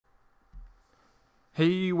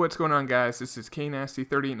Hey, what's going on, guys? This is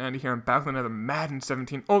KNasty3890 here. I'm back with another Madden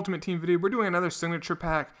 17 Ultimate Team video. We're doing another signature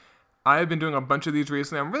pack. I've been doing a bunch of these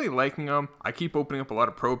recently. I'm really liking them. I keep opening up a lot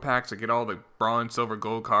of pro packs. I get all the bronze, silver,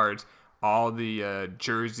 gold cards, all the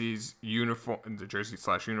jerseys, the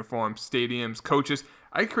jersey/uniform, stadiums, coaches.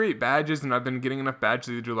 I create badges, and I've been getting enough badges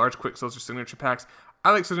to do large quick sales or signature packs.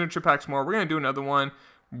 I like signature packs more. We're going to do another one.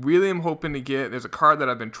 Really am hoping to get, there's a card that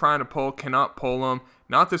I've been trying to pull, cannot pull them.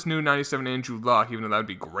 Not this new 97 Andrew Luck, even though that would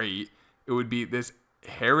be great. It would be this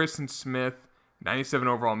Harrison Smith 97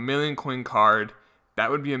 overall million coin card.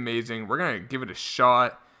 That would be amazing. We're going to give it a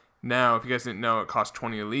shot. Now, if you guys didn't know, it costs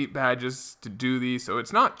 20 elite badges to do these, so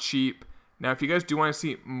it's not cheap. Now, if you guys do want to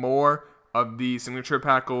see more of the signature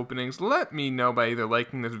pack openings, let me know by either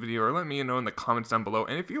liking this video or let me know in the comments down below.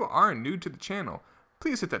 And if you are new to the channel,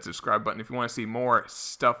 please hit that subscribe button if you want to see more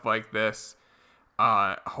stuff like this.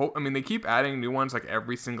 I mean, they keep adding new ones like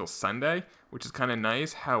every single Sunday, which is kind of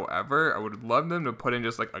nice. However, I would love them to put in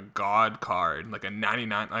just like a God card, like a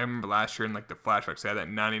 99. I remember last year in like the flashbacks, they had that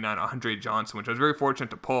 99 Andre Johnson, which I was very fortunate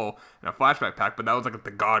to pull in a flashback pack, but that was like the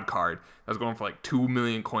God card. That was going for like 2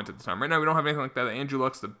 million coins at the time. Right now, we don't have anything like that. Andrew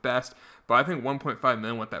Luck's the best, but I think 1.5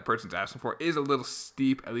 million, what that person's asking for, is a little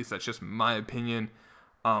steep. At least that's just my opinion.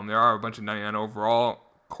 There are a bunch of 99 overall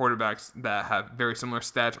quarterbacks that have very similar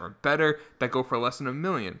stats or better that go for less than $1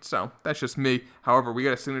 million. So that's just me. However, we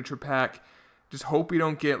got a signature pack. Just hope we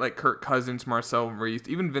don't get like Kirk Cousins, Marcel Reese,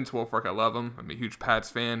 even Vince Wilfork. I love him. I'm a huge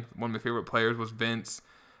Pats fan. One of my favorite players was Vince,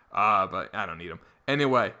 but I don't need him.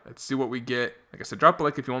 Anyway, let's see what we get. Like I said, drop a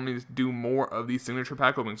like if you want me to do more of these signature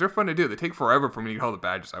pack openings. They're fun to do. They take forever for me to get all the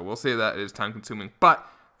badges. I will say that it is time consuming, but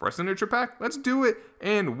for a signature pack, let's do it.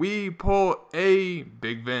 And we pull a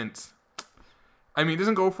Big Vince. I mean, it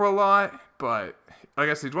doesn't go for a lot, but like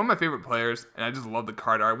I said, he's one of my favorite players, and I just love the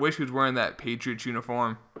card art. I wish he was wearing that Patriots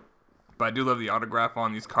uniform, but I do love the autograph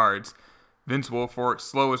on these cards. Vince Wilfork,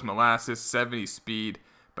 slow as molasses, 70 speed,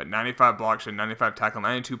 but 95 block shot, 95 tackle,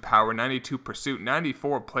 92 power, 92 pursuit,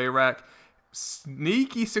 94 play rack,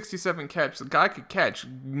 sneaky 67 catch. The guy could catch.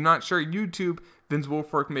 Not sure YouTube, Vince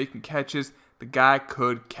Wilfork making catches. The guy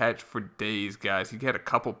could catch for days, guys. He had a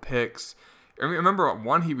couple picks. I remember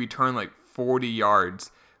one he returned like 40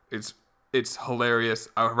 yards. It's hilarious.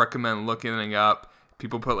 I would recommend looking it up.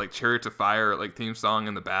 People put like Chariots of Fire like theme song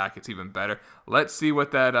in the back. It's even better. Let's see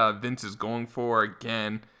what that Vince is going for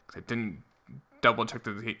again. I didn't double check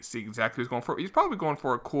to see exactly what he's going for. He's probably going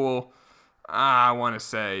for a cool, I want to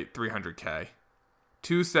say 300K.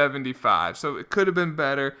 275. So it could have been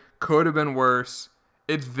better. Could have been worse.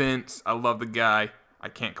 It's Vince. I love the guy. I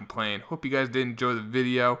can't complain. Hope you guys did enjoy the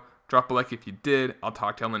video. Drop a like if you did. I'll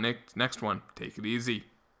talk to you on the next one. Take it easy.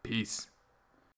 Peace.